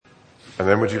And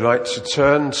then would you like to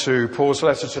turn to Paul's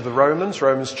letter to the Romans,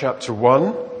 Romans chapter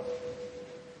 1.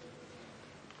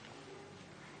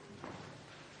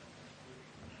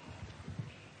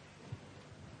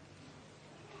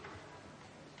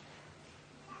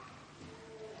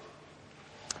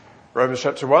 Romans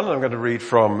chapter 1, I'm going to read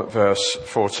from verse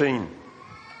 14.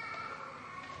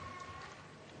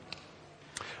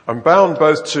 I'm bound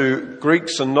both to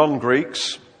Greeks and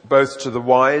non-Greeks, both to the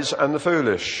wise and the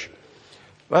foolish.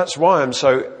 That's why I'm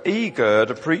so eager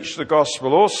to preach the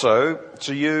gospel also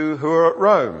to you who are at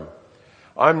Rome.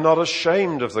 I'm not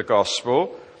ashamed of the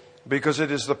gospel, because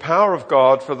it is the power of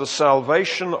God for the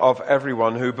salvation of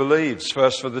everyone who believes,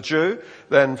 first for the Jew,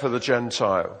 then for the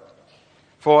Gentile.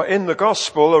 For in the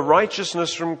gospel a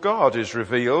righteousness from God is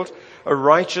revealed, a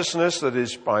righteousness that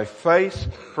is by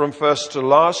faith from first to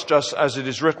last, just as it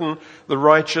is written, the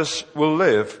righteous will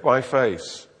live by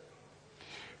faith.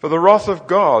 For the wrath of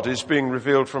God is being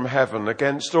revealed from heaven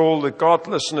against all the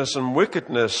godlessness and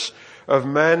wickedness of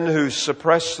men who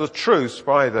suppress the truth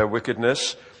by their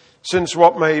wickedness, since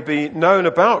what may be known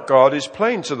about God is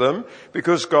plain to them,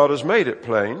 because God has made it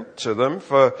plain to them.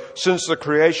 For since the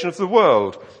creation of the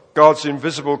world, God's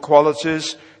invisible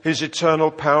qualities, his eternal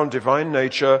power and divine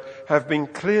nature have been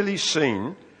clearly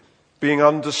seen, being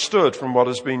understood from what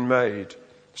has been made,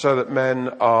 so that men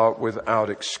are without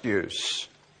excuse.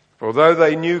 For although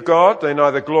they knew God, they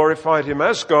neither glorified him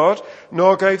as God,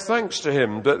 nor gave thanks to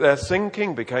him, but their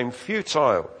thinking became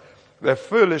futile. Their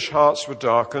foolish hearts were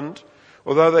darkened.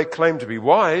 Although they claimed to be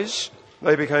wise,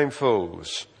 they became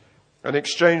fools, and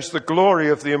exchanged the glory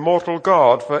of the immortal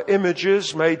God for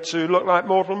images made to look like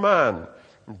mortal man,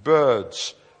 and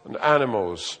birds and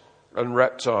animals and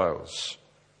reptiles.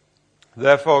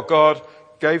 Therefore God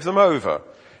gave them over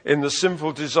in the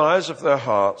sinful desires of their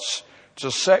hearts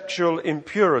to sexual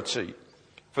impurity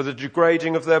for the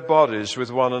degrading of their bodies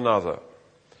with one another.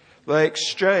 They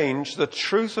exchanged the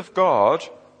truth of God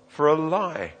for a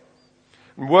lie,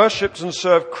 and worshipped and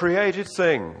served created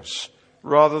things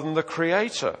rather than the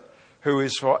Creator, who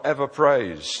is forever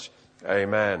praised.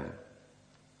 Amen.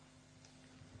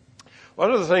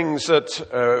 One of the things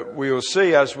that we will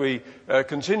see as we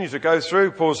continue to go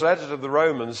through Paul's letter to the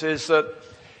Romans is that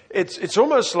it's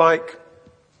almost like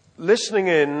listening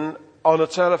in on a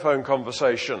telephone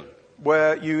conversation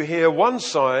where you hear one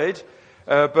side,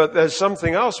 but there's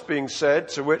something else being said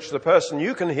to which the person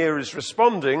you can hear is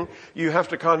responding. You have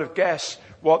to kind of guess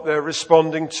what they're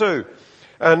responding to.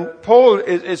 And Paul,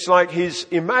 it's like he's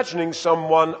imagining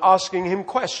someone asking him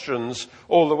questions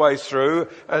all the way through,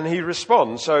 and he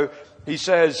responds. So he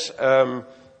says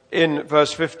in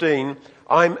verse 15,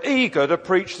 I'm eager to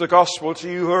preach the gospel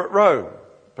to you who are at Rome.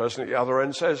 The person at the other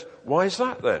end says, why is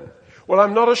that then? Well,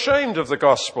 I'm not ashamed of the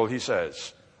gospel, he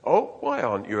says. Oh, why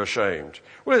aren't you ashamed?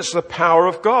 Well, it's the power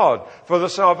of God for the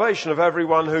salvation of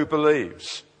everyone who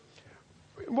believes.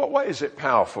 In what way is it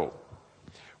powerful?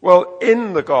 Well,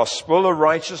 in the gospel, a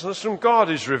righteousness from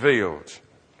God is revealed.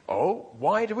 Oh,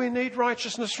 why do we need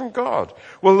righteousness from God?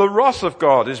 Well, the wrath of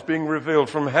God is being revealed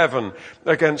from heaven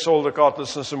against all the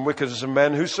godlessness and wickedness of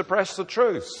men who suppress the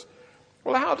truth.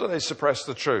 Well, how do they suppress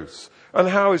the truth? And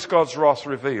how is God's wrath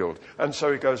revealed? And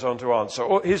so he goes on to answer.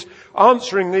 He's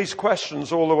answering these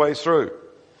questions all the way through.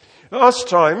 Last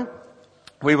time,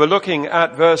 we were looking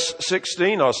at verse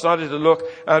 16. I started to look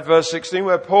at verse 16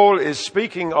 where Paul is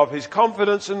speaking of his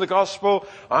confidence in the gospel.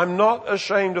 I'm not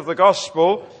ashamed of the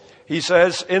gospel. He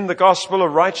says, in the gospel, a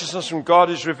righteousness from God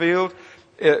is revealed.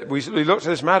 We looked at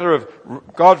this matter of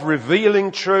God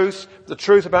revealing truth, the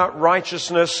truth about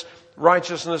righteousness.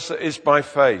 Righteousness is by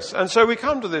faith. And so we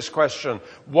come to this question,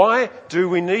 why do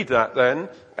we need that then?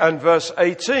 And verse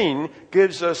 18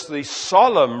 gives us the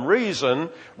solemn reason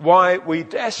why we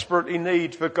desperately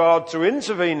need for God to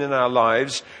intervene in our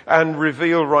lives and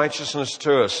reveal righteousness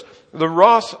to us. The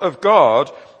wrath of God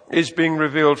is being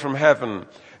revealed from heaven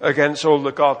against all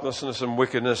the godlessness and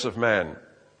wickedness of men.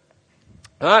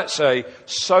 That's a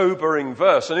sobering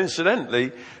verse. And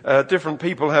incidentally, different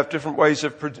people have different ways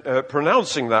of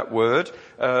pronouncing that word.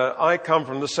 I come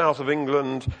from the south of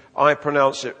England. I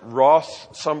pronounce it wrath.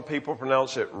 Some people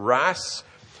pronounce it wrath.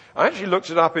 I actually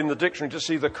looked it up in the dictionary to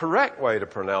see the correct way to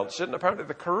pronounce it. And apparently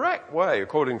the correct way,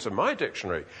 according to my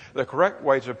dictionary, the correct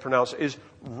way to pronounce it is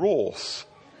wrath,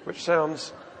 which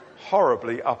sounds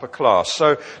horribly upper class.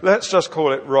 So let's just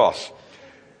call it wrath.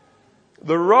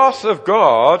 The wrath of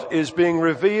God is being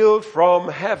revealed from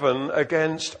heaven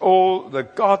against all the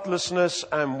godlessness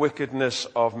and wickedness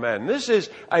of men. This is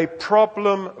a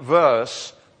problem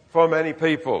verse for many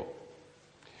people.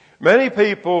 Many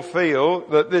people feel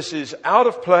that this is out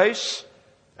of place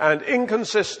and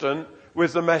inconsistent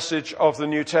with the message of the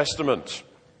New Testament.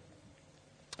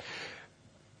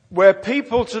 where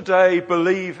people today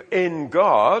believe in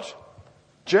God,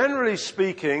 generally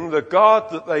speaking, the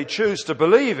God that they choose to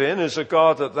believe in is a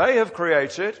God that they have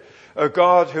created, a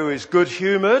God who is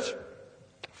good-humoured,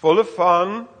 full of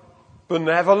fun,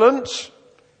 benevolent,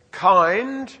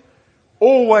 kind,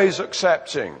 always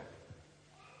accepting.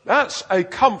 That's a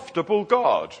comfortable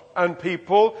God. And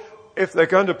people, if they're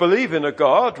going to believe in a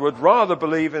God, would rather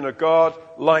believe in a God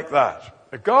like that.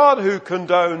 A God who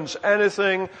condones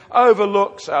anything,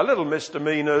 overlooks our little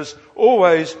misdemeanors,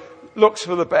 always looks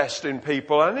for the best in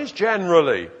people, and is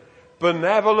generally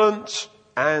benevolent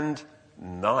and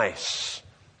nice.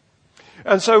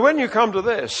 And so when you come to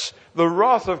this, the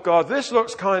wrath of God, this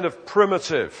looks kind of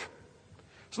primitive.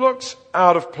 It looks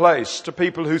out of place to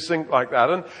people who think like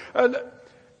that. And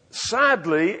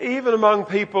sadly, even among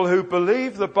people who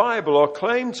believe the Bible or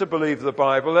claim to believe the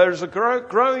Bible, there is a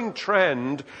growing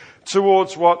trend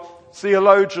towards what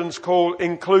theologians call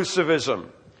inclusivism.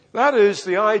 That is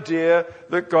the idea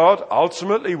that God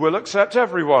ultimately will accept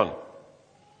everyone.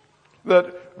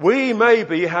 That we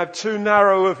maybe have too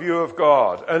narrow a view of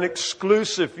God, an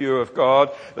exclusive view of God,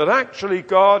 that actually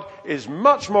God is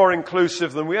much more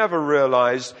inclusive than we ever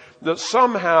realized, that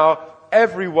somehow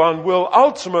everyone will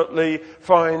ultimately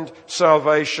find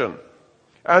salvation.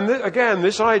 And again,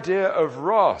 this idea of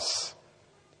wrath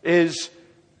is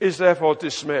therefore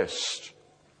dismissed.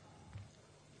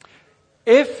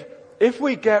 If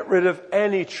we get rid of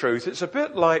any truth, it's a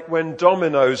bit like when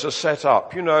dominoes are set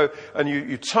up, and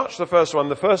you touch the first one,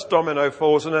 the first domino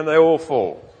falls, and then they all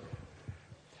fall.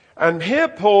 And here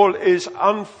Paul is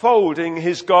unfolding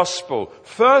his gospel.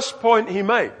 First point he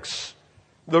makes,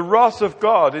 the wrath of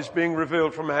God is being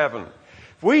revealed from heaven.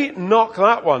 If we knock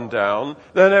that one down,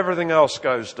 then everything else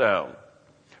goes down.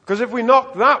 Because if we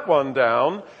knock that one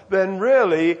down, then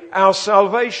really our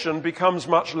salvation becomes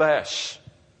much less.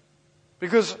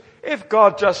 Because if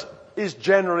God just is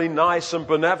generally nice and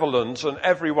benevolent and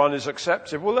everyone is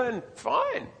accepted, well then,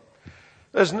 fine.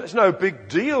 There's no big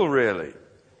deal really.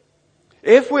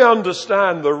 If we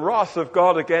understand the wrath of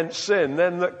God against sin,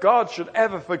 then that God should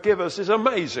ever forgive us is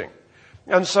amazing.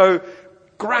 And so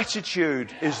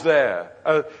gratitude is there.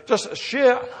 Just a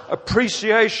sheer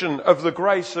appreciation of the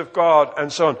grace of God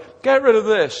and so on. Get rid of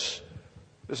this.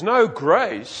 There's no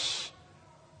grace,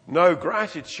 no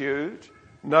gratitude,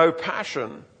 no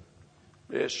passion.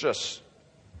 It's just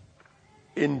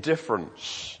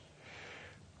indifference.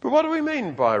 But what do we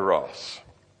mean by wrath?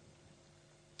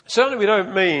 Certainly we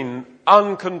don't mean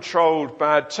uncontrolled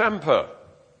bad temper.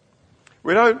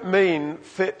 We don't mean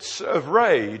fits of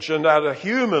rage. And at a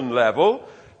human level,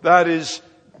 that is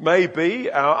maybe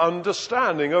our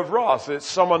understanding of wrath. It's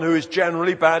someone who is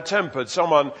generally bad-tempered,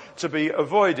 someone to be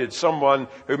avoided, someone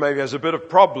who maybe has a bit of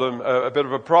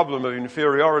a problem of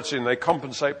inferiority, and they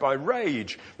compensate by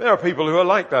rage. There are people who are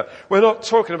like that. We're not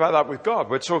talking about that with God.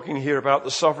 We're talking here about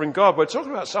the sovereign God. We're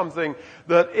talking about something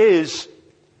that is,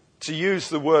 to use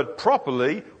the word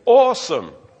properly,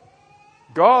 awesome.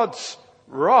 God's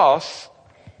wrath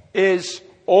is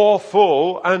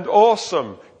awful and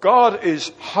awesome. God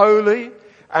is holy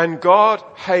and God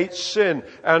hates sin.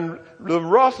 And the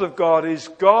wrath of God is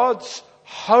God's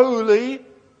holy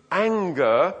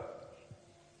anger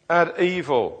at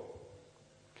evil.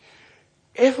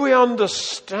 If we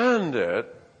understand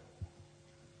it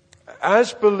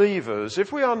as believers,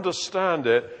 if we understand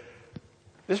it,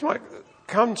 this might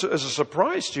come as a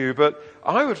surprise to you, but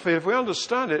I would feel if we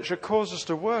understand it, it should cause us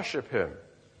to worship Him.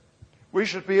 We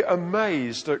should be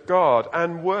amazed at God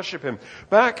and worship Him.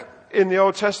 Back in the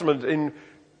Old Testament, in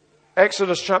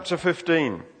Exodus chapter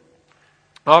 15,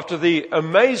 after the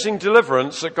amazing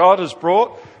deliverance that God has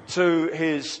brought to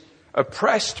His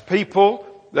oppressed people,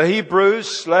 the Hebrews,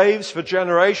 slaves for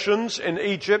generations in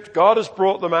Egypt, God has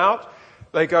brought them out.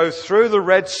 They go through the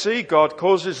Red Sea. God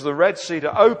causes the Red Sea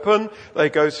to open. They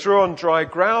go through on dry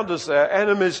ground. As their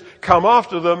enemies come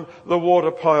after them, the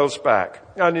water piles back.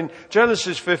 And in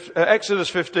Exodus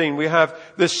 15, we have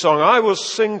this song, I will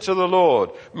sing to the Lord.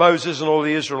 Moses and all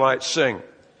the Israelites sing.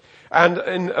 And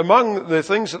among the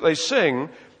things that they sing,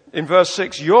 in verse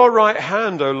 6, your right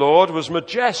hand, O Lord, was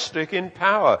majestic in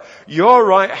power. Your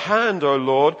right hand, O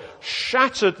Lord,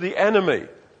 shattered the enemy.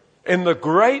 In the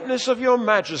greatness of your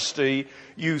majesty,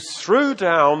 you threw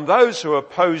down those who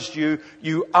opposed you.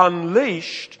 You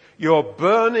unleashed your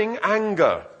burning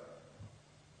anger.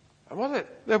 And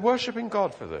they're worshipping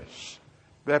God for this.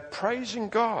 They're praising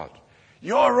God.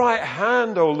 Your right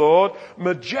hand, O Lord,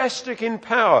 majestic in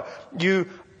power. You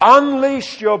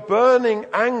unleashed your burning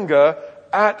anger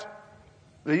at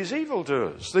these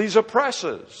evildoers, these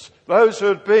oppressors, those who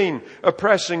had been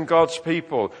oppressing God's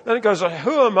people. Then it goes on,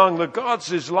 who among the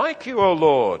gods is like you, O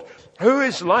Lord? Who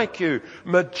is like you,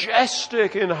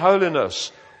 majestic in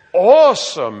holiness,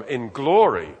 awesome in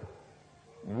glory,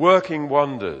 working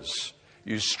wonders?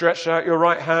 You stretched out your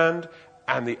right hand,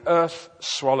 and the earth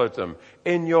swallowed them.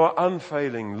 In your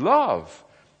unfailing love,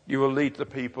 you will lead the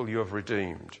people you have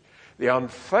redeemed. The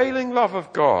unfailing love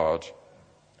of God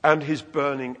and his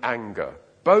burning anger,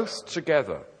 both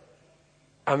together.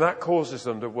 And that causes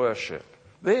them to worship.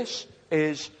 This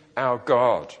is our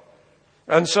God.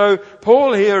 And so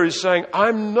Paul here is saying,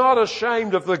 I'm not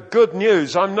ashamed of the good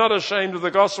news. I'm not ashamed of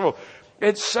the gospel.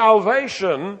 It's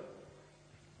salvation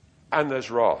and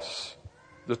there's wrath.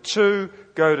 The two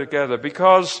go together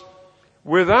because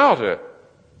without it,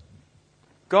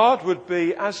 God would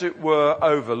be, as it were,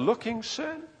 overlooking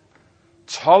sin,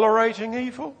 tolerating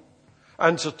evil,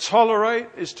 and to tolerate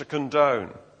is to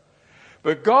condone.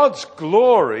 But God's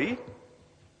glory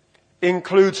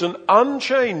includes an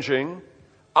unchanging,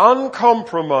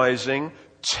 uncompromising,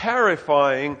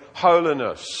 terrifying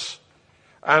holiness.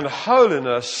 And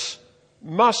holiness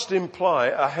must imply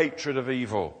a hatred of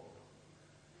evil.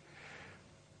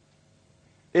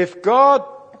 If God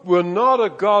were not a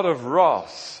God of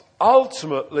wrath,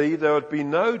 ultimately there would be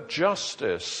no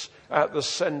justice at the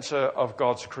center of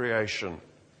God's creation.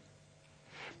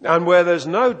 And where there's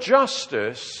no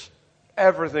justice,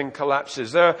 everything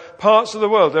collapses. There are parts of the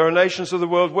world, there are nations of the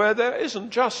world where there isn't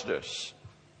justice.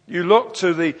 You look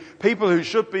to the people who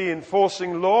should be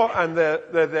enforcing law and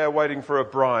they're there waiting for a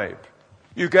bribe.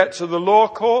 You get to the law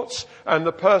courts and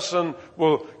the person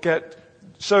will get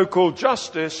so-called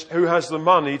justice who has the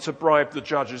money to bribe the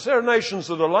judges. There are nations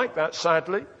that are like that,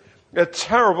 sadly. They're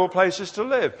terrible places to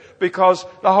live because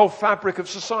the whole fabric of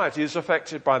society is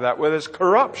affected by that. Where there's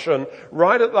corruption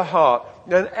right at the heart,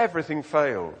 then everything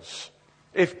fails.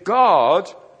 If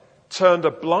God turned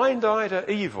a blind eye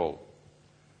to evil,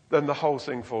 then the whole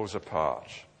thing falls apart.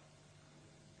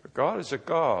 But God is a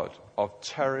God of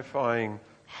terrifying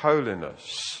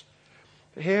holiness.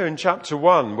 Here in chapter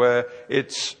 1, where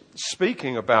it's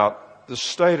speaking about the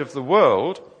state of the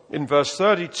world, in verse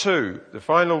 32, the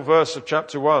final verse of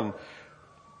chapter 1,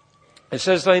 it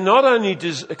says, they not only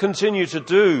continue to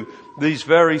do these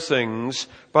very things,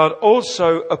 but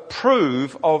also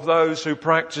approve of those who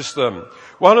practice them.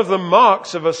 One of the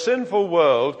marks of a sinful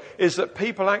world is that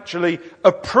people actually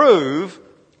approve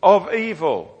of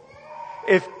evil.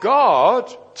 If God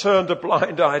turned a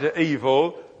blind eye to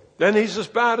evil, then he's as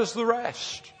bad as the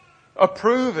rest,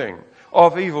 approving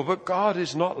of evil. But God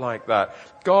is not like that.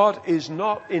 God is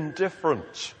not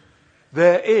indifferent.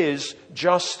 There is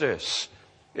justice.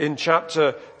 In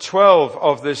chapter 12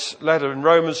 of this letter, in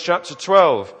Romans chapter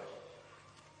 12,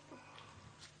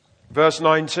 verse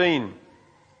 19,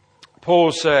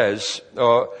 Paul says,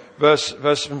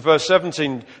 verse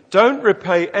 17, don't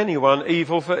repay anyone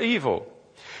evil for evil.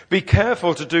 Be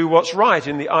careful to do what's right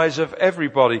in the eyes of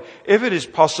everybody. If it is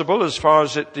possible, as far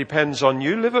as it depends on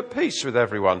you, live at peace with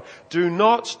everyone. Do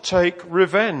not take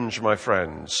revenge, my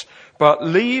friends, but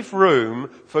leave room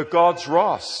for God's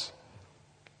wrath.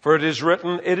 For it is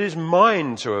written, it is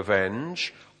mine to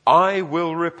avenge. I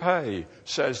will repay,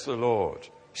 says the Lord.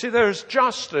 See, there is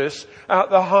justice at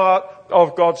the heart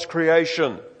of God's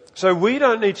creation. So we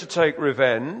don't need to take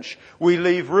revenge. We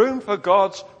leave room for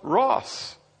God's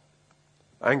wrath.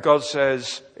 And God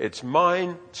says, it's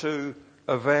mine to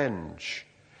avenge.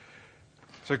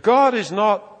 So God is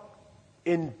not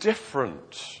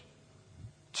indifferent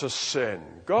to sin.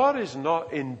 God is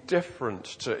not indifferent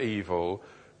to evil.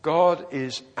 God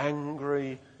is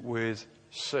angry with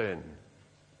sin.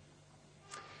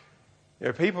 You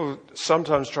know, people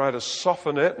sometimes try to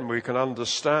soften it, and we can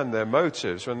understand their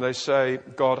motives when they say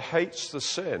God hates the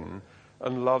sin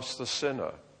and loves the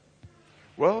sinner.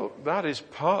 Well, that is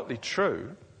partly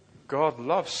true. God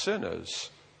loves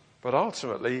sinners, but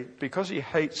ultimately, because he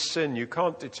hates sin, you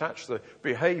can't detach the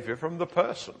behavior from the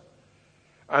person.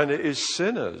 And it is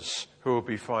sinners who will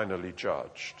be finally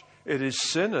judged. It is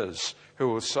sinners who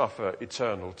will suffer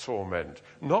eternal torment,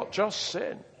 not just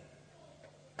sin.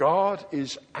 God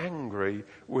is angry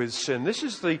with sin. This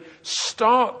is the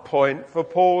start point for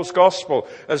Paul's gospel.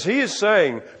 As he is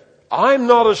saying, I'm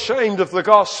not ashamed of the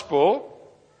gospel.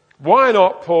 Why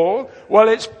not, Paul? Well,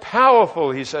 it's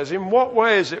powerful, he says. In what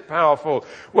way is it powerful?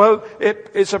 Well,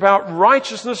 it's about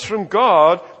righteousness from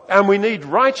God, and we need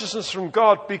righteousness from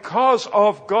God because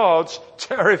of God's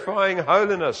terrifying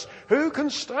holiness. Who can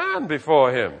stand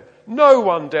before him? No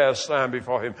one dares stand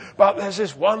before him. But there's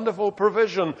this wonderful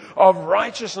provision of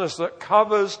righteousness that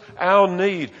covers our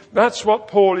need. That's what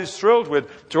Paul is thrilled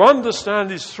with. To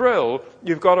understand his thrill,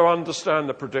 you've got to understand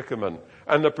the predicament.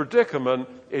 And the predicament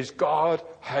is God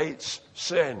hates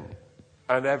sin,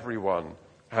 and everyone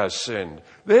has sinned.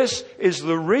 This is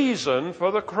the reason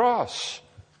for the cross.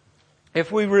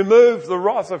 If we remove the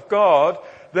wrath of God,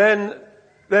 then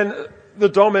the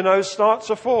dominoes start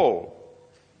to fall.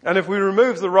 And if we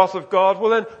remove the wrath of God, well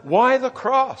then, why the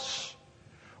cross?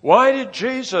 Why did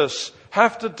Jesus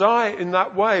have to die in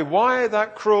that way? Why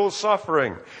that cruel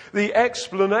suffering? The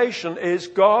explanation is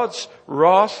God's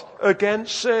wrath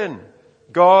against sin.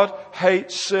 God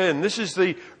hates sin. This is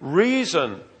the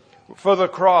reason for the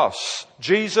cross.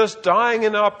 Jesus dying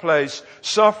in our place,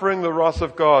 suffering the wrath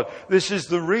of God. This is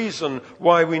the reason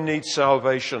why we need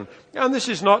salvation. And this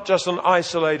is not just an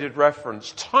isolated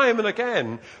reference. Time and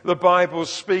again, the Bible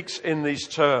speaks in these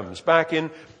terms. Back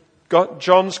in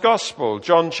John's Gospel,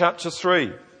 John chapter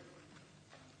 3.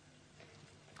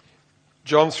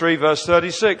 John 3 verse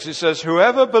 36, it says,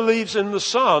 "Whoever believes in the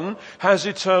Son has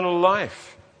eternal life.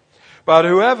 But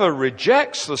whoever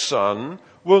rejects the Son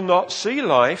will not see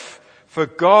life, for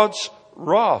God's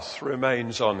wrath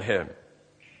remains on him."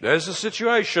 There's the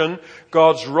situation.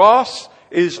 God's wrath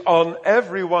is on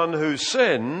everyone who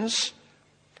sins.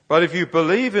 But if you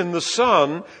believe in the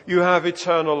Son, you have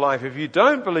eternal life. If you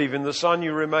don't believe in the Son,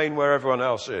 you remain where everyone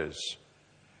else is.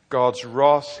 God's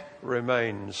wrath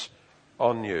remains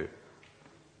on you.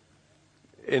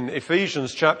 In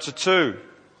Ephesians chapter 2,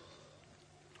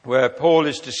 where Paul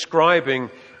is describing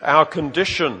our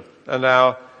condition and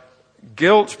our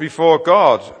guilt before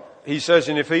God, he says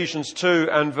in Ephesians 2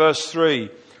 and verse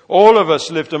 3, "All of us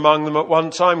lived among them at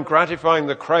one time, gratifying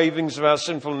the cravings of our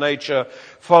sinful nature,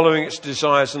 following its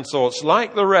desires and thoughts.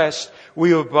 Like the rest,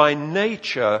 we were by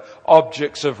nature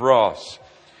objects of wrath."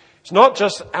 It's not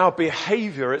just our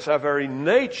behavior, it's our very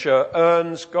nature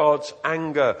earns God's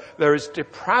anger. There is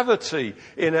depravity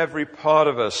in every part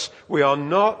of us. We are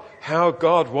not how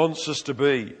God wants us to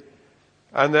be.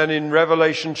 And then in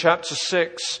Revelation chapter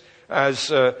 6,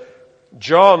 as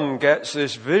John gets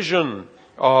this vision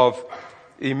of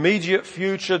immediate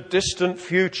future, distant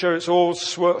future, it's all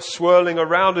swirling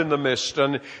around in the mist.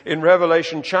 And in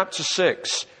Revelation chapter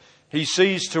 6, he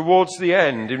sees towards the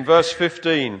end, in verse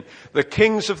 15, the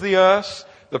kings of the earth,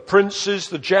 the princes,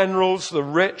 the generals, the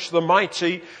rich, the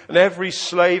mighty, and every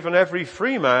slave and every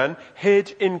free man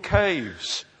hid in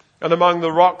caves and among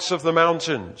the rocks of the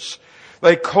mountains.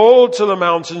 They called to the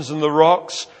mountains and the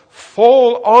rocks,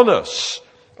 "Fall on us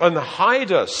and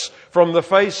hide us from the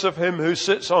face of him who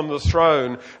sits on the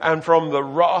throne and from the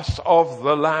wrath of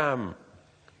the Lamb.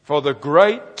 For the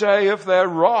great day of their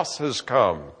wrath has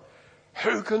come.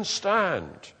 Who can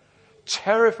stand?"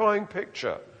 Terrifying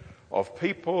picture of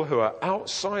people who are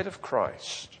outside of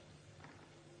Christ.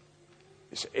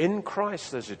 It's in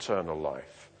Christ there's eternal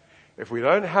life. If we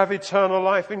don't have eternal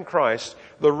life in Christ,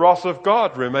 the wrath of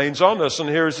God remains on us. And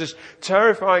here is this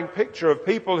terrifying picture of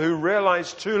people who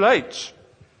realize too late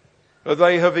that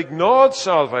they have ignored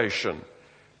salvation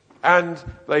and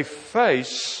they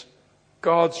face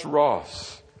God's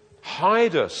wrath.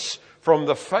 Hide us from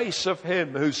the face of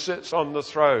him who sits on the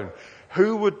throne.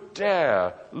 Who would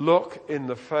dare look in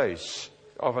the face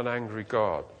of an angry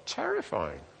God?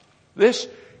 Terrifying. This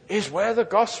is where the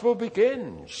gospel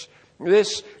begins.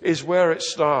 This is where it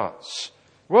starts.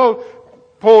 Well,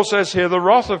 Paul says here, the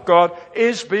wrath of God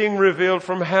is being revealed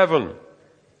from heaven.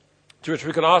 To which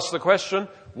we can ask the question,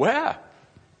 where?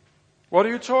 What are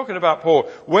you talking about, Paul?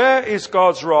 Where is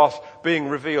God's wrath being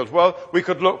revealed? Well, we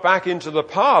could look back into the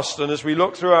past, and as we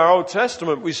look through our Old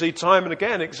Testament, we see time and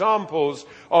again examples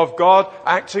of God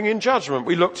acting in judgment.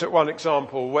 We looked at one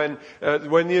example when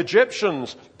the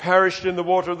Egyptians perished in the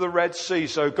water of the Red Sea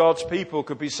so God's people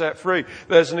could be set free.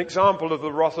 There's an example of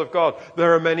the wrath of God.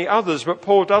 There are many others, but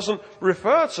Paul doesn't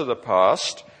refer to the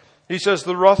past. He says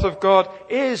the wrath of God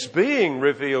is being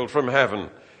revealed from heaven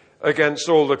against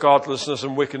all the godlessness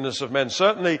and wickedness of men.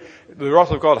 Certainly, the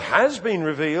wrath of God has been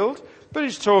revealed, but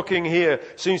he's talking here,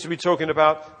 seems to be talking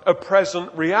about a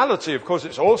present reality. Of course,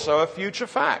 it's also a future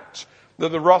fact that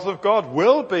the wrath of God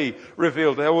will be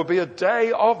revealed. There will be a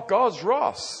day of God's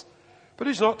wrath. But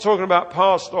he's not talking about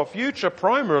past or future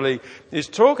primarily. He's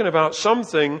talking about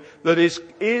something that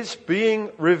is being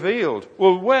revealed.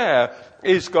 Well, where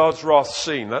is God's wrath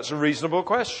seen? That's a reasonable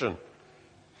question.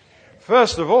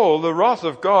 First of all, the wrath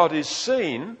of God is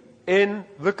seen in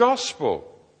the gospel.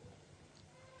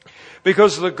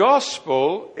 Because the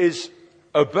gospel is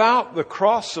about the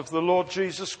cross of the Lord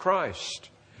Jesus Christ,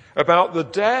 about the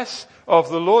death of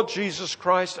the Lord Jesus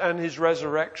Christ and his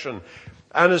resurrection.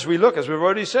 And as we look, as we've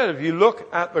already said, if you look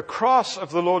at the cross of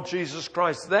the Lord Jesus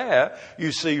Christ there,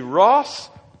 you see wrath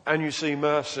and you see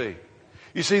mercy.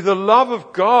 You see the love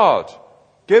of God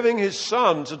giving his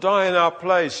Son to die in our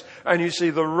place. And you see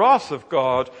the wrath of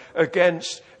God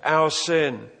against our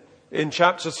sin. In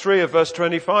chapter 3 of verse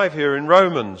 25 here in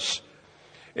Romans,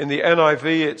 in the NIV,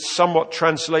 it's somewhat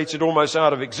translated almost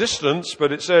out of existence,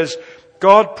 but it says,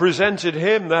 God presented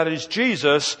him, that is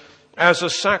Jesus, as a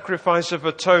sacrifice of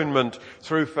atonement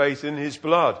through faith in his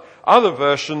blood. Other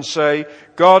versions say,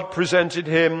 God presented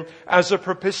him as a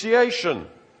propitiation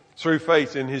through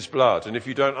faith in his blood. And if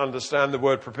you don't understand the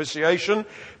word propitiation,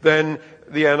 then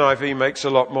the NIV makes a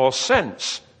lot more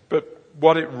sense. But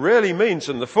what it really means,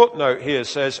 and the footnote here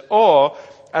says, or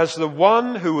as the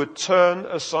one who would turn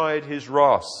aside his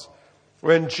wrath.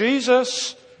 When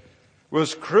Jesus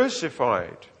was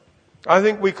crucified, I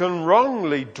think we can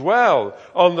wrongly dwell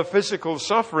on the physical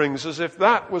sufferings as if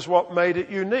that was what made it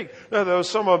unique. No, there was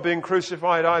someone being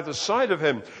crucified either side of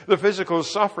him. The physical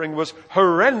suffering was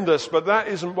horrendous, but that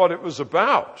isn't what it was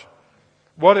about.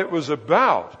 What it was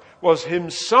about was him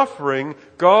suffering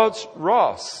God's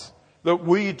wrath that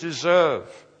we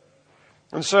deserve.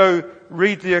 And so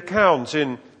read the account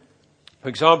in, for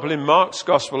example, in Mark's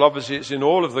Gospel. Obviously it's in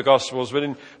all of the Gospels, but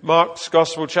in Mark's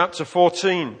Gospel chapter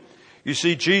 14, you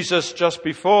see Jesus just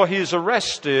before he is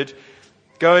arrested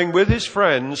going with his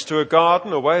friends to a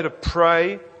garden, away to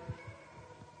pray.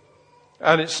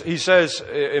 And he says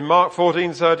in Mark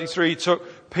 14:33, he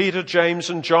took Peter, James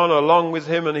and John along with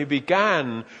him and he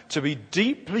began to be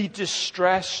deeply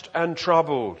distressed and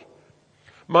troubled.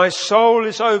 My soul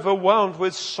is overwhelmed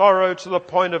with sorrow to the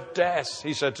point of death,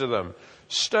 he said to them.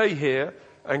 Stay here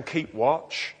and keep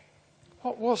watch.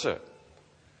 What was it?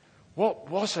 What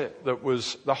was it that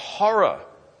was the horror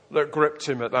that gripped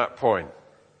him at that point?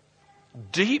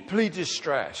 Deeply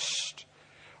distressed,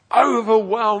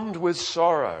 overwhelmed with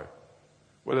sorrow.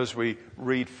 Well, as we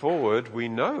read forward, we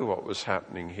know what was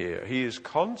happening here. He is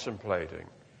contemplating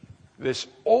this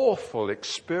awful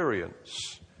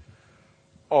experience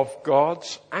of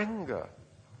God's anger.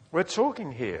 We're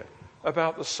talking here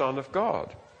about the Son of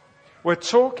God. We're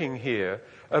talking here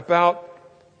about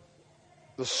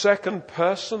the second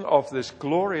person of this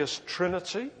glorious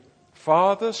Trinity,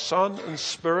 Father, Son, and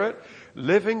Spirit,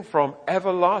 living from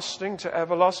everlasting to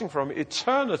everlasting, from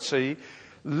eternity,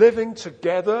 living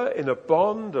together in a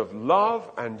bond of love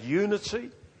and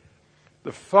unity.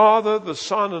 The Father, the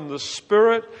Son, and the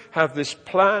Spirit have this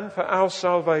plan for our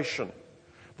salvation.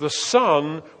 The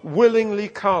Son willingly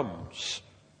comes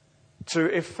to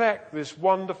effect this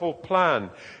wonderful plan.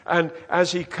 And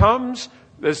as he comes,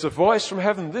 there's the voice from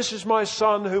heaven, this is my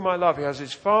Son whom I love. He has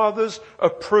his Father's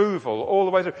approval all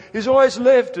the way through. He's always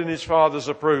lived in his Father's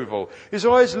approval. He's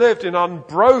always lived in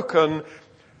unbroken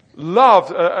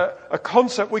love, a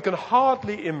concept we can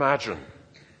hardly imagine.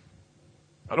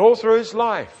 And all through his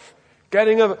life,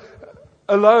 getting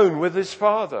alone with his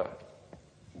Father,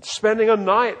 spending a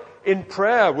night in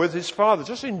prayer with his Father,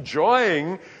 just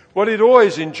enjoying what he'd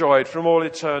always enjoyed from all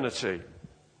eternity,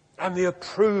 and the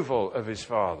approval of his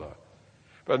Father.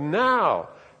 But now,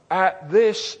 at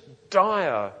this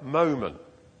dire moment,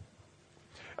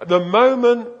 the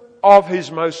moment of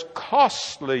his most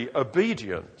costly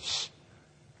obedience,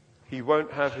 he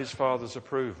won't have his Father's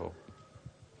approval.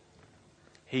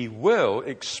 He will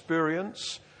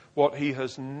experience what he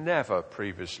has never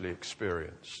previously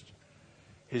experienced.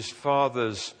 His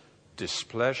Father's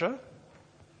displeasure,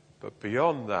 but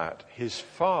beyond that, his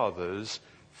Father's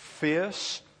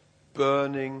fierce,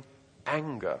 burning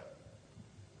anger,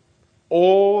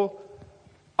 all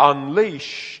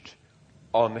unleashed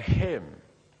on him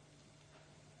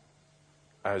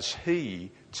as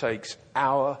he takes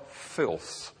our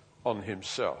filth on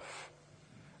himself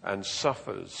and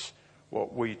suffers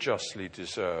what we justly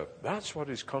deserve. That's what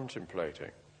he's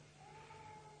contemplating.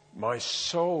 My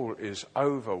soul is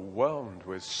overwhelmed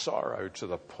with sorrow to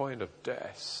the point of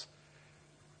death.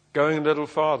 Going a little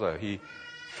farther, he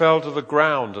fell to the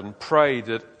ground and prayed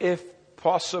that if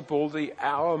possible the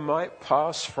hour might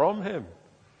pass from him.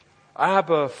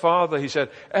 Abba, Father, he said,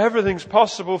 everything's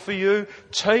possible for you.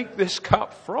 Take this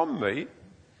cup from me.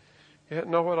 Yet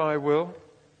not what I will,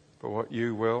 but what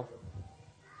you will.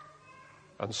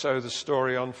 And so the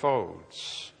story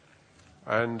unfolds.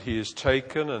 And he is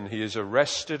taken and he is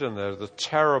arrested, and there are the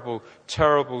terrible,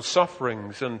 terrible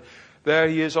sufferings. And there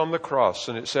he is on the cross.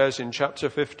 And it says in chapter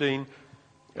 15,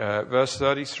 verse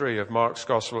 33 of Mark's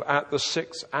Gospel, at the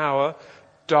 6th hour,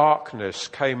 darkness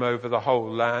came over the whole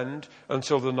land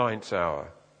until the 9th hour.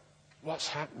 What's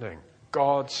happening?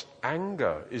 God's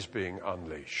anger is being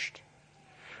unleashed.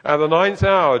 At the 9th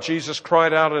hour, Jesus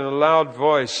cried out in a loud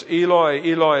voice, Eloi,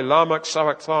 Eloi, lama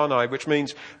sabachthani, which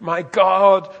means, my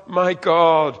God,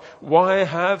 why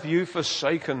have you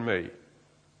forsaken me?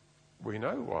 We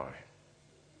know why.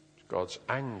 God's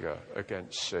anger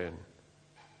against sin.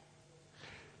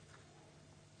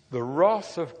 The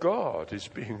wrath of God is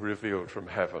being revealed from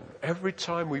heaven. Every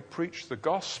time we preach the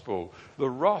gospel, the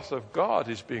wrath of God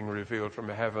is being revealed from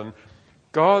heaven.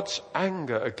 God's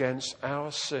anger against our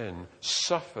sin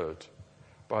suffered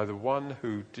by the one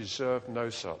who deserved no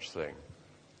such thing.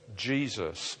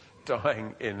 Jesus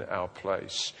dying in our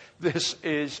place. This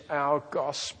is our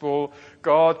gospel.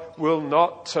 God will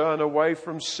not turn away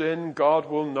from sin. God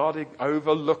will not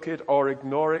overlook it or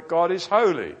ignore it. God is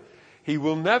holy. He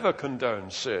will never condone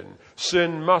sin.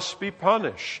 Sin must be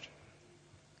punished.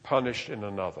 Punished in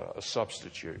another, a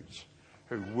substitute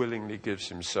who willingly gives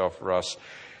himself for us.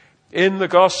 In the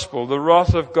gospel, the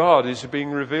wrath of God is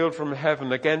being revealed from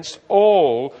heaven against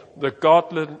all the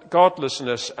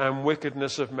godlessness and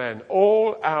wickedness of men.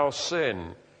 All our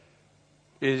sin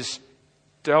is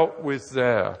dealt with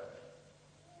there.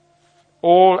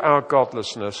 All our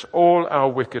godlessness, all our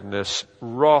wickedness,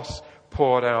 wrath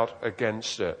poured out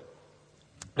against it.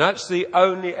 That's the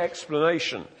only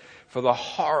explanation for the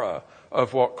horror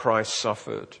of what Christ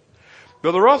suffered.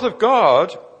 But the wrath of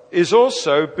God is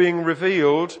also being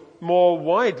revealed more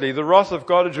widely. The wrath of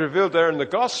God is revealed there in the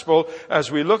gospel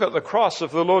as we look at the cross of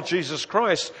the Lord Jesus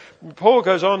Christ. Paul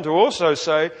goes on to also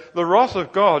say the wrath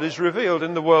of God is revealed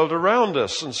in the world around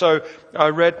us. And so I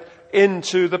read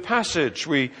into the passage.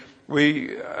 We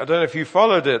I don't know if you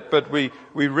followed it, but we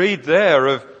read there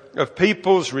of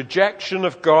people's rejection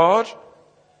of God,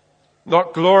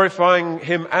 not glorifying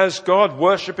him as God,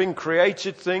 worshipping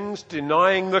created things,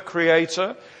 denying the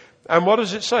Creator. And what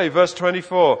does it say? Verse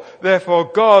 24,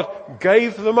 therefore God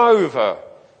gave them over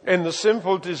in the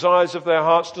sinful desires of their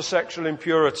hearts to sexual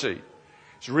impurity.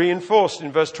 It's reinforced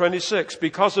in verse 26.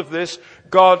 Because of this,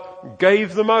 God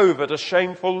gave them over to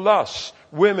shameful lusts.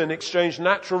 Women exchanged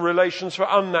natural relations for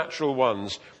unnatural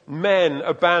ones. Men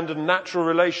abandoned natural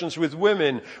relations with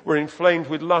women, were inflamed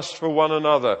with lust for one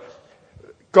another.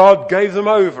 God gave them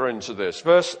over into this.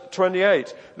 Verse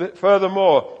 28,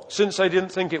 furthermore, since they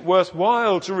didn't think it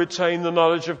worthwhile to retain the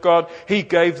knowledge of God, he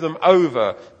gave them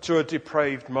over to a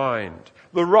depraved mind.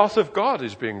 The wrath of God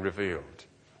is being revealed.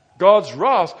 God's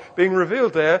wrath being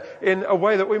revealed there in a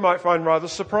way that we might find rather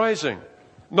surprising.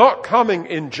 Not coming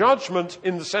in judgment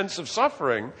in the sense of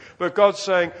suffering, but God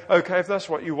saying, okay, if that's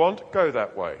what you want, go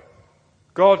that way.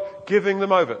 God giving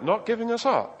them over, not giving us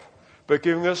up, but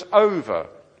giving us over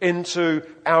into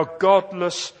our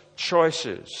godless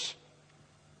choices.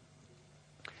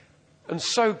 And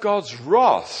so God's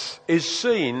wrath is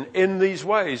seen in these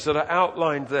ways that are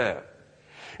outlined there.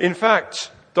 In fact,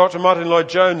 Dr. Martin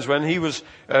Lloyd-Jones, when he was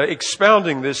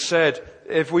expounding this, said,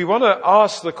 if we want to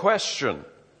ask the question,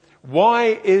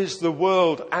 why is the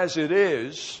world as it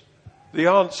is? The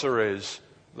answer is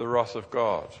the wrath of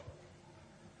God.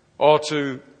 Or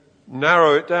to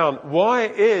narrow it down, why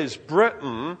is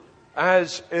Britain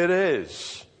as it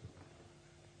is?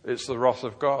 It's the wrath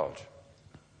of God.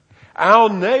 Our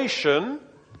nation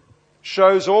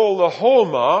shows all the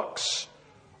hallmarks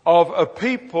of a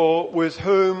people with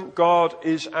whom God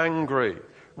is angry.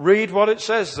 Read what it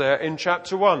says there in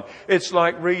chapter 1. It's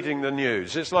like reading the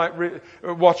news. It's like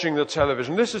watching the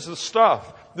television. This is the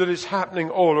stuff that is happening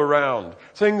all around.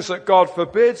 Things that God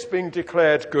forbids being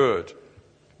declared good.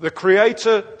 The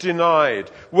Creator denied,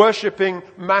 worshipping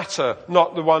matter,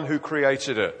 not the one who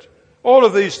created it. All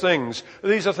of these things,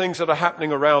 these are things that are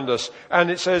happening around us.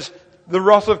 And it says, the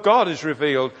wrath of God is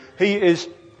revealed. He is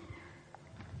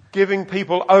giving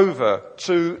people over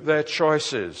to their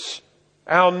choices.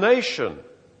 Our nation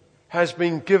has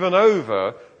been given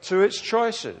over to its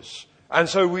choices. And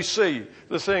so we see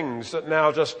the things that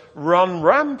now just run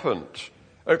rampant,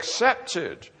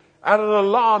 accepted at an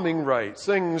alarming rate,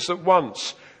 things that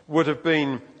once would have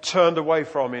been turned away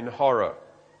from in horror.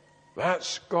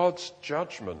 That's God's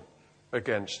judgment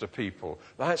against a people.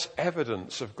 That's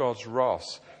evidence of God's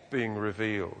wrath being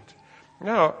revealed.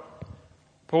 Now,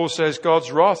 Paul says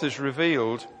God's wrath is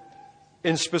revealed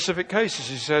in specific cases.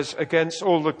 He says, against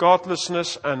all the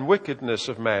godlessness and wickedness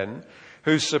of men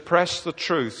who suppress the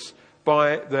truth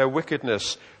by their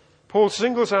wickedness. Paul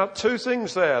singles out two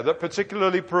things there that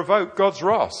particularly provoke God's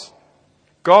wrath.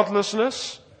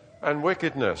 Godlessness and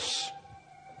wickedness.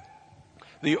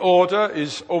 The order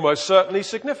is almost certainly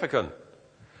significant.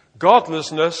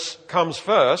 Godlessness comes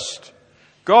first.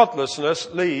 Godlessness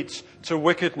leads to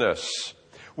wickedness.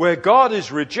 Where God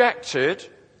is rejected,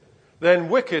 then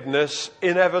wickedness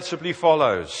inevitably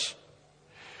follows.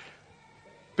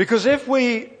 Because if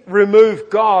we remove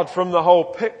God from the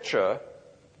whole picture,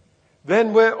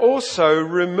 then we're also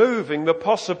removing the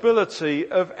possibility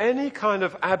of any kind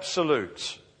of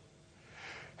absolute.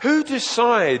 Who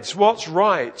decides what's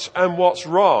right and what's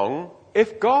wrong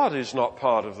if God is not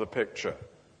part of the picture?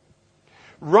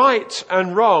 Right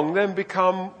and wrong then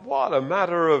become, what, a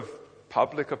matter of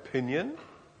public opinion?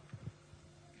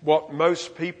 What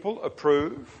most people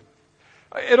approve?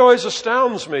 It always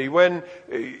astounds me when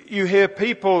you hear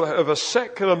people of a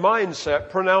secular mindset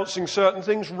pronouncing certain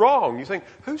things wrong. You think,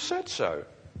 who said so?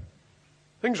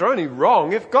 Things are only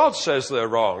wrong if God says they're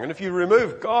wrong. And if you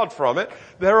remove God from it,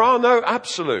 there are no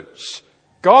absolutes.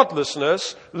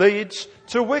 Godlessness leads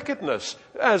to wickedness.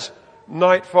 As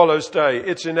night follows day,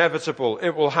 it's inevitable.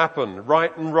 It will happen.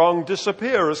 Right and wrong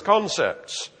disappear as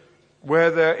concepts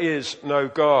where there is no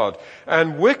God.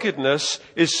 And wickedness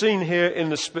is seen here in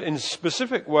the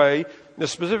specific way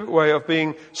of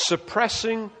being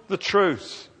suppressing the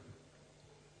truth.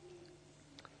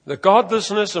 The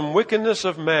godlessness and wickedness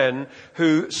of men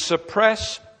who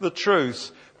suppress the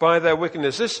truth by their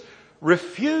wickedness. This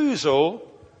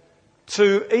refusal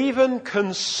to even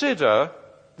consider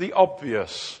the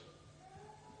obvious.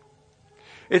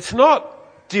 It's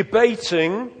not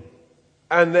debating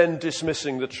and then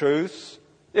dismissing the truth.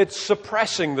 It's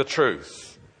suppressing the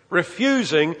truth,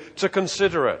 refusing to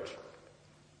consider it.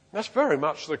 That's very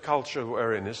much the culture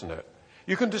we're in, isn't it?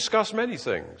 You can discuss many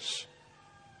things,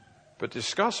 but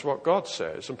discuss what God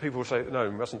says, and people will say, no,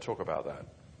 we mustn't talk about that.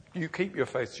 You keep your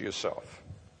faith to yourself.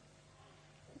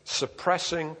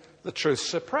 Suppressing the truth,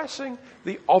 suppressing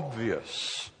the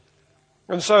obvious.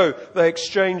 And so they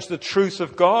exchanged the truth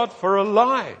of God for a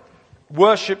lie.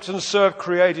 Worshipped and served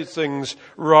created things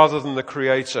rather than the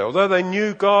Creator. Although they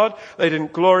knew God, they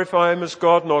didn't glorify Him as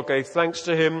God nor gave thanks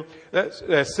to Him.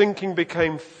 Their thinking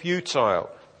became futile.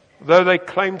 Though they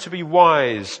claimed to be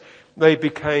wise, they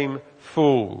became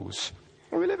fools.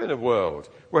 And we live in a world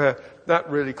where that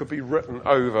really could be written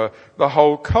over the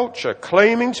whole culture.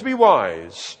 Claiming to be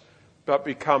wise, but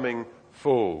becoming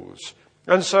fools.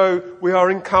 And so we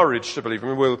are encouraged to believe,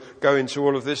 and we'll go into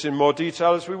all of this in more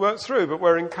detail as we work through, but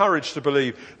we're encouraged to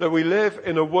believe that we live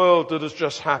in a world that has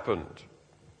just happened.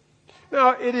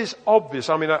 Now, it is obvious,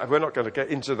 we're not going to get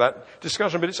into that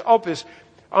discussion, but it's obvious.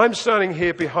 I'm standing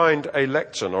here behind a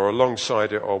lectern or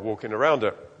alongside it or walking around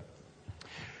it.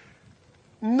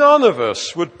 None of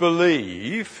us would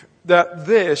believe that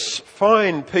this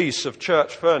fine piece of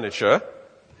church furniture,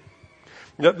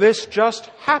 that this just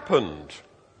happened.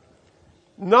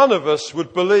 None of us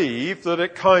would believe that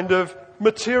it kind of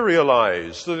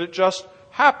materialized, that it just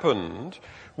happened.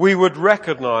 We would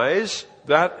recognize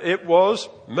that it was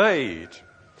made.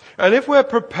 And if we're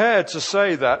prepared to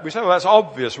say that, we say, well, that's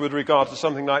obvious with regard to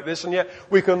something like this, and yet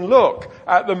we can look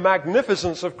at the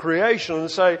magnificence of creation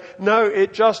and say, no,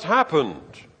 it just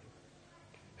happened.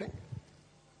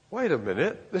 Wait a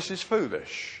minute, this is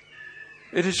foolish.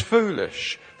 It is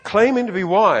foolish. Claiming to be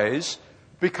wise,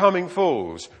 becoming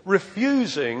fools,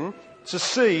 refusing to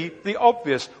see the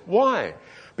obvious. Why?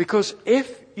 Because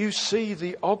if you see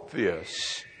the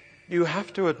obvious, you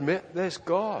have to admit there's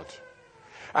God.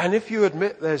 And if you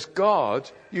admit there's God,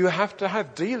 you have to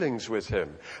have dealings with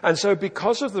Him. And so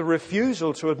because of the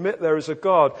refusal to admit there is a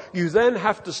God, you then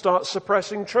have to start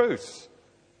suppressing truth.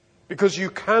 Because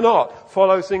you cannot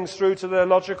follow things through to their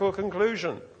logical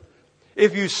conclusion.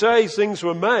 If you say things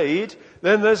were made,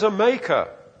 then there's a maker.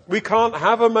 We can't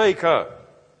have a maker.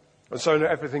 And so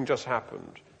everything just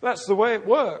happened. That's the way it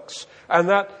works. And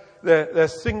that their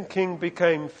thinking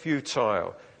became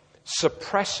futile.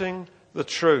 Suppressing the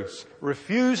truth.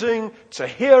 Refusing to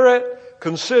hear it,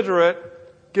 consider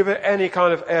it, give it any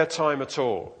kind of airtime at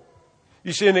all.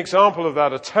 You see an example of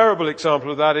that, a terrible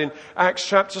example of that in Acts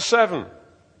chapter 7.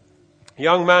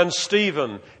 Young man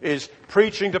Stephen is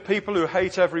preaching to people who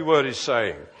hate every word he's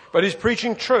saying. But he's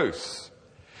preaching truth.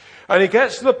 And he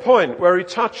gets to the point where he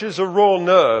touches a raw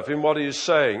nerve in what he is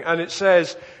saying. And it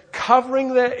says,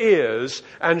 covering their ears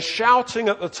and shouting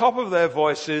at the top of their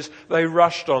voices, they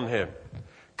rushed on him.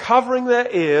 Covering their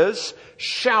ears,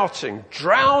 shouting,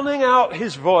 drowning out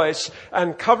his voice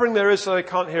and covering their ears so they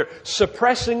can't hear it.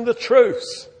 Suppressing the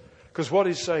truth. Because what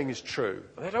he's saying is true.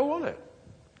 And they don't want it.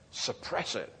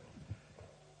 Suppress it.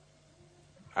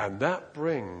 And that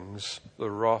brings the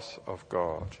wrath of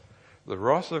God. The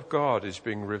wrath of God is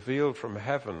being revealed from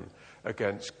heaven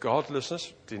against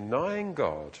godlessness, denying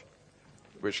God,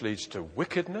 which leads to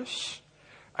wickedness,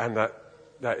 and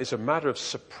that is a matter of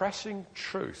suppressing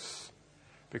truth,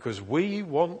 because we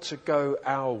want to go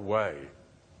our way.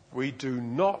 We do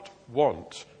not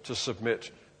want to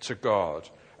submit to God,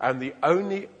 and the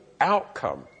only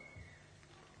outcome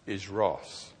is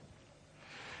wrath.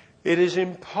 It is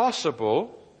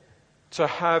impossible to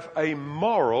have a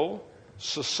moral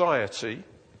society,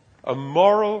 a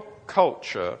moral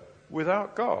culture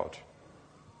without God.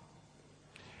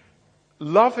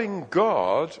 loving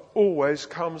God always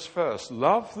comes first.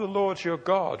 Love the Lord your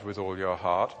God with all your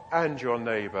heart and your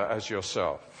neighbour as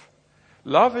yourself.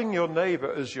 Loving your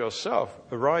neighbour as yourself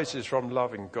arises from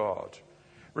loving God.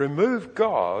 Remove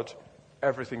God,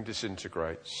 everything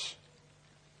disintegrates.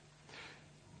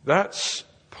 That's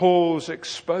Paul's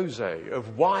expose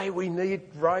of why we need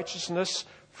righteousness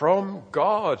from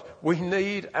God. We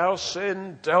need our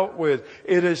sin dealt with.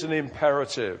 It is an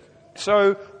imperative.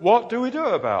 So what do we do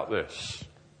about this?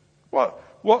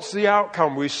 What's the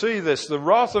outcome? We see this. The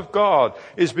wrath of God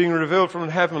is being revealed from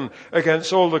heaven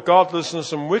against all the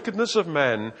godlessness and wickedness of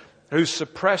men who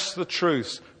suppress the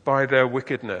truth by their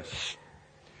wickedness.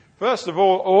 First of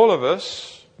all of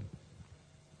us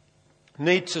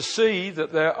need to see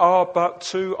that there are but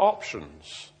two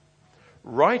options: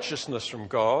 righteousness from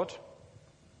God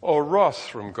or wrath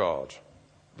from God.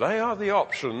 They are the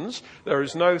options. There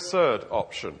is no third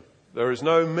option. There is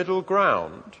no middle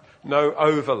ground, no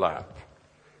overlap.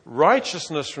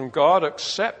 Righteousness from God,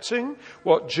 accepting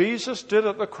what Jesus did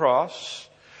at the cross,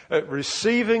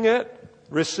 receiving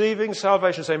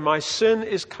salvation, saying, my sin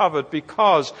is covered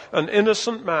because an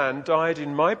innocent man died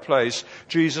in my place.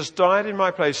 Jesus died in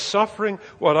my place, suffering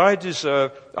what I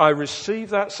deserve. I receive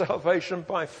that salvation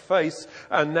by faith,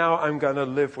 and now I'm going to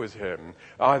live with him.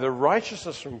 Either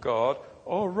righteousness from God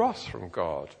or wrath from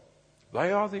God.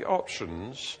 They are the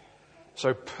options.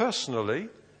 So personally,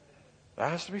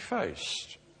 that has to be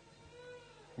faced.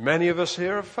 Many of us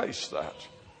here have faced that.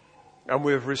 And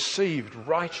we have received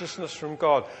righteousness from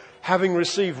God. Having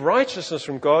received righteousness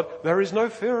from God, there is no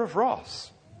fear of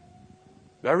wrath.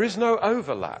 There is no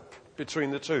overlap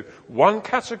between the two. One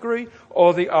category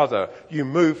or the other. You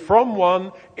move from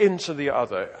one into the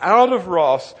other. Out of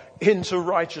wrath into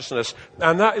righteousness.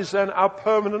 And that is then our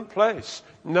permanent place.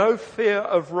 No fear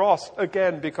of wrath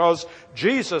again, because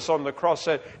Jesus on the cross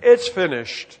said, it's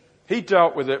finished. He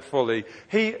dealt with it fully.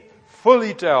 He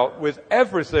fully dealt with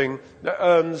everything that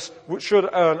should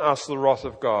earn us the wrath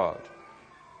of God.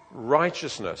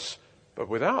 Righteousness. But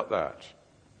without that,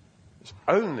 it's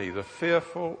only the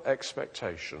fearful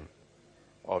expectation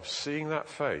of seeing that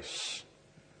face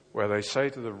where they say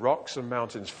to the rocks and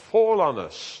mountains, fall on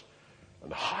us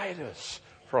and hide us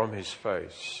from his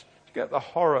face. You get the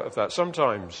horror of that.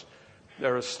 Sometimes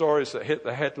there are stories that hit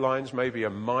the headlines, maybe a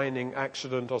mining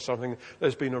accident or something.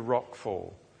 There's been a rock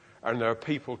fall. And there are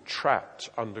people trapped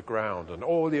underground, and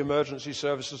all the emergency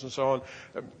services and so on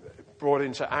brought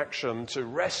into action to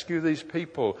rescue these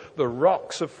people. The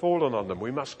rocks have fallen on them.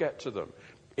 We must get to them.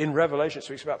 In Revelation, it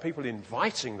speaks about people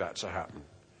inviting that to happen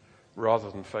rather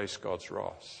than face God's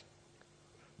wrath.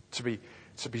 To be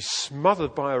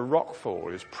smothered by a rock fall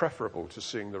is preferable to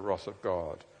seeing the wrath of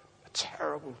God. A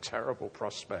terrible, terrible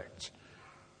prospect.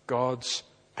 God's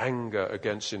anger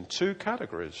against, in two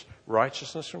categories,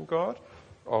 righteousness from God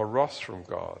or wrath from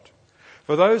God.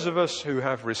 For those of us who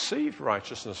have received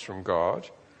righteousness from God,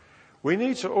 we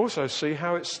need to also see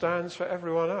how it stands for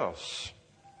everyone else.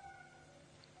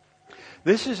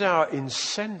 This is our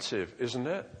incentive, isn't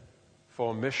it,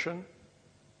 for mission?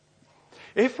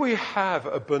 If we have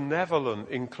a benevolent,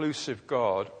 inclusive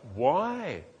God,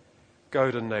 why go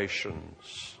to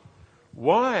nations?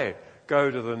 Why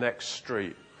go to the next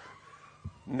street,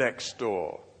 next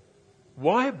door?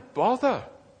 Why bother?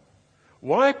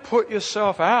 Why put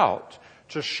yourself out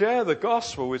to share the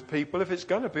gospel with people if it's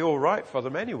going to be all right for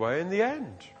them anyway in the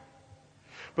end?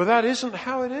 But that isn't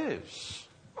how it is.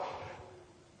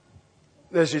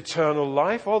 There's eternal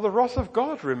life or the wrath of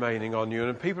God remaining on you.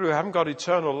 And people who haven't got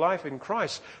eternal life in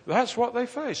Christ, that's what they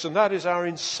face. And that is our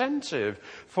incentive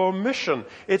for mission.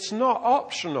 It's not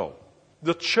optional.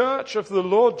 The church of the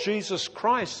Lord Jesus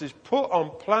Christ is put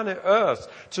on planet Earth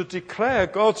to declare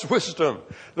God's wisdom.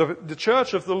 The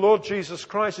church of the Lord Jesus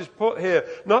Christ is put here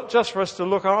not just for us to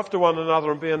look after one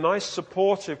another and be a nice,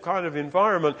 supportive kind of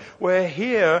environment. We're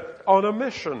here on a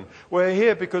mission. We're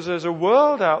here because there's a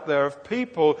world out there of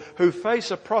people who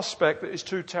face a prospect that is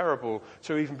too terrible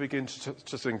to even begin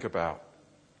to think about.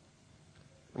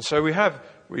 And so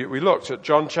we looked at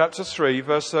John chapter 3,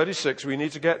 verse 36. We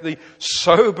need to get the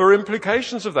sober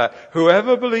implications of that.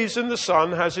 Whoever believes in the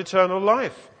Son has eternal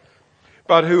life.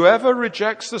 But whoever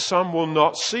rejects the Son will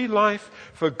not see life,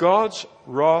 for God's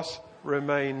wrath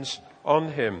remains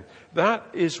on him. That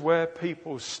is where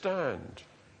people stand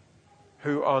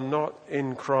who are not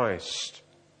in Christ.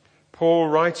 Paul,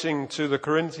 writing to the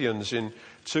Corinthians in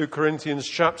 2 Corinthians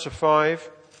chapter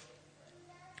 5,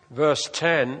 verse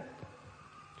 10,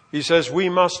 he says, we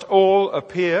must all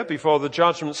appear before the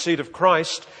judgment seat of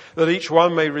Christ, that each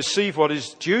one may receive what is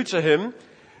due to him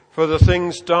for the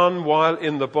things done while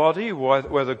in the body,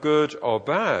 whether good or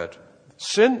bad.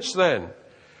 Since then,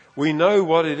 we know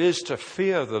what it is to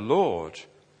fear the Lord,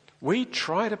 we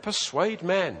try to persuade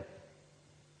men.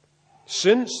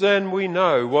 Since then we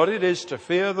know what it is to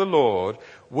fear the Lord,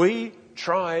 we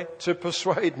try to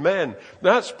persuade men.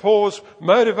 That's Paul's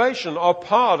motivation, or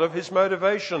part of his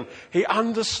motivation. He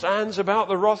understands about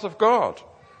the wrath of God.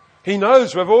 He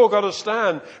knows we've all got to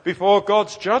stand before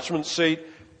God's judgment seat,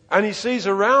 and he sees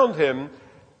around him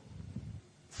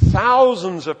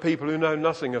thousands of people who know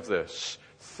nothing of this.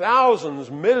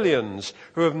 Thousands, millions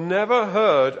who have never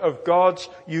heard of God's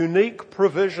unique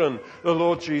provision, the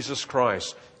Lord Jesus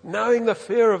Christ. Knowing the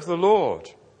fear of the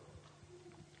Lord,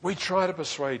 we try to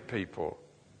persuade people.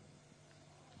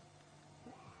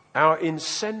 Our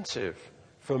incentive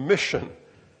for mission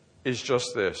is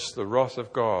just this: the wrath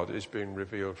of God is being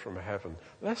revealed from heaven.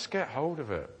 Let's get hold of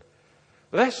it.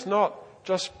 Let's not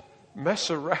just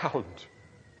mess around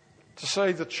to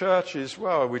say the church is,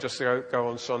 well, we just go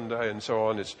on Sunday and so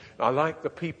on. I like the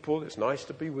people, it's nice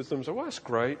to be with them, so that's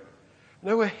great.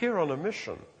 No, we're here on a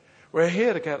mission. We're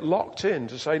here to get locked in,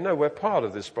 to say, no, we're part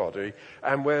of this body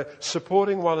and we're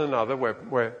supporting one another.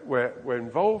 We're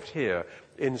involved here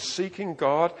in seeking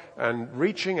God and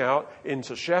reaching out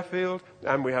into Sheffield.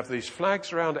 And we have these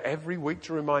flags around every week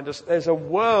to remind us there's a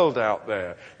world out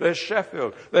there. There's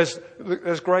Sheffield, there's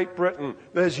Great Britain,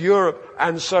 there's Europe,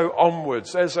 and so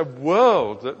onwards. There's a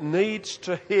world that needs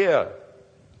to hear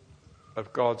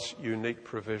of God's unique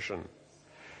provision.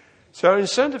 So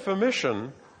incentive for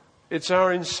mission, it's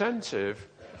our incentive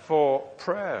for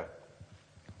prayer.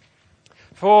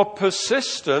 For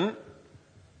persistent,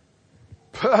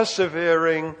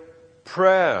 persevering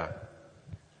prayer.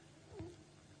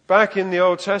 Back in the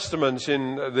Old Testament,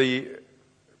 in the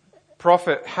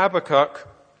prophet Habakkuk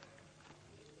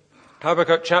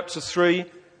chapter 3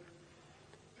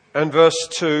 and verse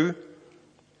 2,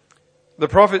 the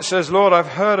prophet says, Lord, I've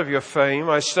heard of your fame.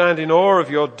 I stand in awe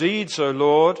of your deeds, O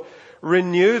Lord.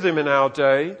 Renew them in our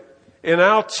day. In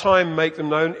our time, make them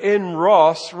known. In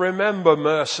wrath, remember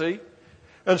mercy.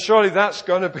 And surely that's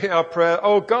going to be our prayer.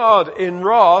 Oh God, in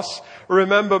wrath,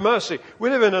 remember mercy. We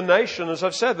live in a nation, as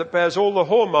I've said, that bears all the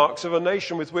hallmarks of a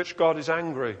nation with which God is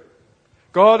angry.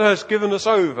 God has given us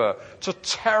over to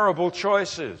terrible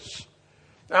choices.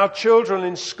 Our children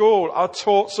in school are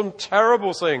taught some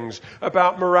terrible things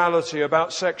about morality,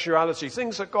 about sexuality,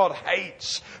 things that God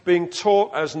hates being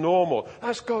taught as normal.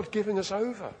 That's God giving us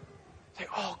over. Think,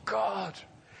 oh God,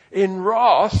 in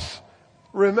wrath,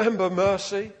 remember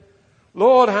mercy.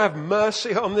 Lord, have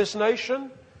mercy on this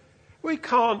nation. We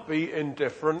can't be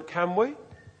indifferent, can we?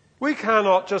 We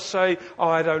cannot just say, oh,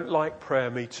 I don't like prayer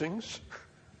meetings.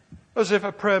 As if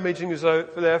a prayer meeting is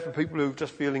there for people who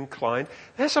just feel inclined.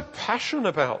 There's a passion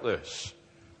about this.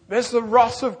 There's the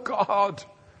wrath of God.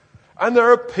 And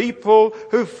there are people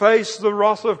who face the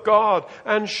wrath of God.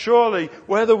 And surely,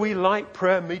 whether we like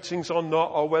prayer meetings or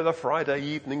not, or whether Friday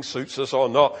evening suits us or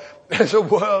not, there's a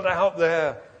world out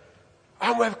there.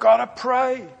 And we've got to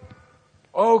pray.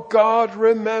 Oh God,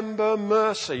 remember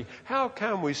mercy. How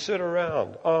can we sit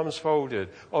around, arms folded,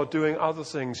 or doing other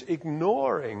things,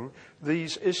 ignoring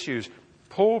these issues?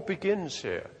 Paul begins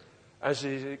here as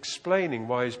he's explaining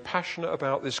why he's passionate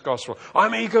about this gospel.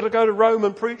 I'm eager to go to Rome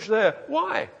and preach there.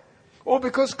 Why? Well,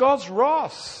 because God's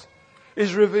wrath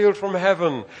is revealed from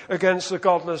heaven against the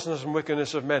godlessness and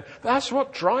wickedness of men. That's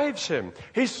what drives him.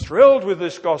 He's thrilled with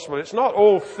this gospel. It's not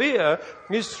all fear.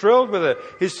 He's thrilled with it.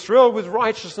 He's thrilled with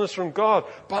righteousness from God.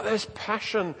 But there's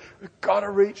passion. We've got to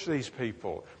reach these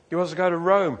people. He wants to go to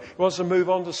Rome. He wants to move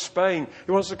on to Spain.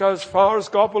 He wants to go as far as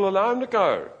God will allow him to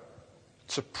go,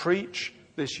 to preach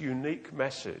this unique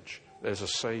message. There's a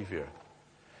Saviour.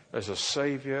 There's a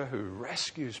Saviour who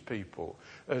rescues people.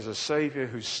 There's a Saviour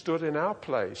who stood in our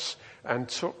place and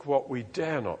took what we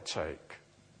dare not take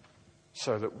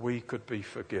so that we could be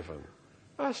forgiven.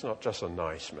 That's not just a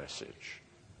nice message.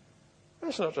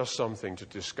 That's not just something to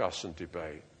discuss and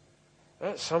debate.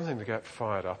 That's something to get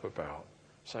fired up about.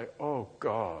 Say, oh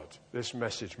God, this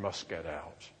message must get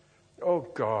out. Oh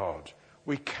God,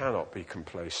 we cannot be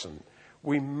complacent.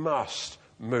 We must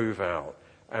move out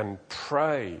and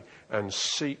pray and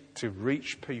seek to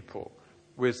reach people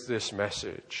with this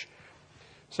message.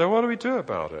 So what do we do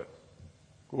about it?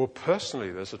 Well,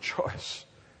 personally, there's a choice.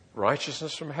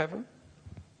 Righteousness from heaven,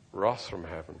 wrath from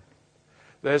heaven.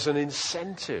 There's an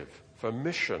incentive for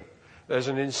mission. There's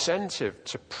an incentive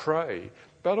to pray,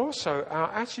 but also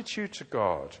our attitude to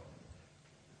God.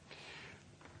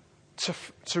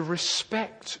 To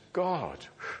respect God.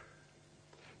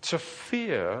 To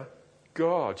fear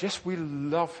God. Yes, we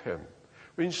love him.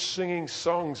 We've been singing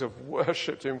songs of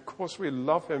worship to him. Of course we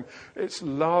love him. It's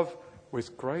love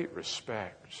with great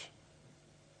respect.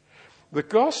 The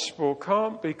gospel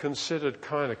can't be considered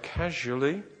kind of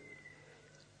casually.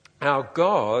 Our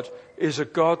God is a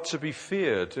God to be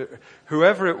feared.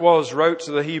 Whoever it was wrote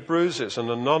to the Hebrews, it's an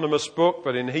anonymous book,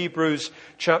 but in Hebrews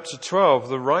chapter 12,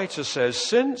 the writer says,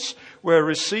 since we're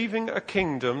receiving a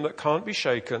kingdom that can't be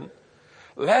shaken,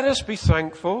 let us be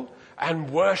thankful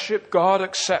and worship God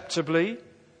acceptably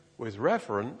with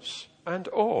reverence and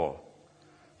awe.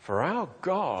 For our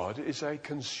God is a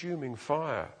consuming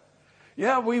fire.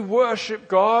 Yeah, we worship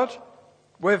God.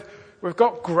 We've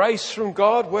got grace from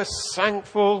God. We're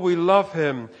thankful. We love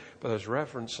him. But there's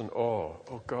reverence and awe.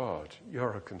 Oh God,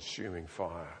 you're a consuming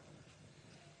fire.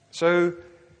 So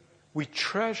we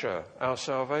treasure our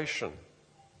salvation.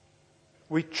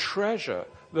 We treasure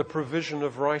the provision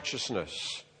of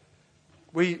righteousness.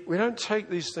 We don't take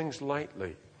these things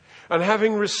lightly. And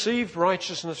having received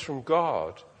righteousness from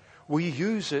God, we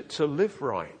use it to live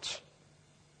right.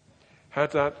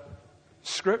 Had that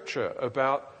scripture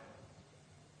about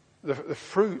the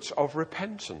fruit of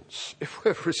repentance. If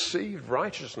we've received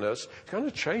righteousness, it's going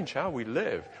to change how we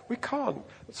live. We can't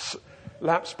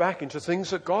lapse back into things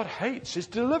that God hates. He's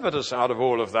delivered us out of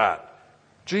all of that.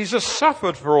 Jesus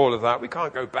suffered for all of that. We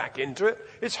can't go back into it.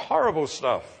 It's horrible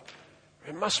stuff.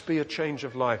 It must be a change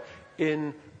of life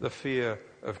in the fear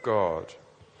of God.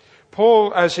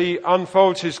 Paul, as he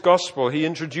unfolds his gospel, he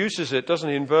introduces it, doesn't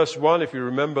he, in verse 1, if you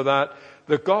remember that,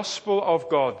 the gospel of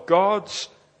God, God's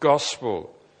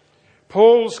gospel.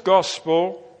 Paul's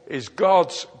gospel is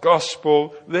God's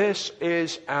gospel. This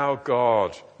is our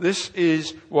God. This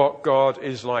is what God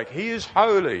is like. He is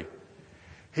holy.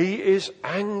 He is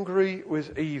angry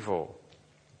with evil.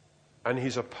 And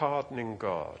he's a pardoning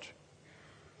God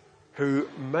who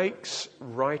makes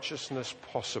righteousness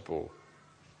possible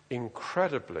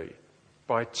incredibly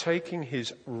by taking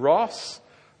his wrath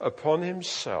upon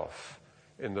himself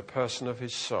in the person of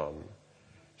his Son,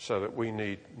 so that we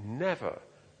need never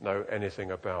know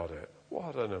anything about it.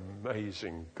 What an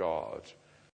amazing God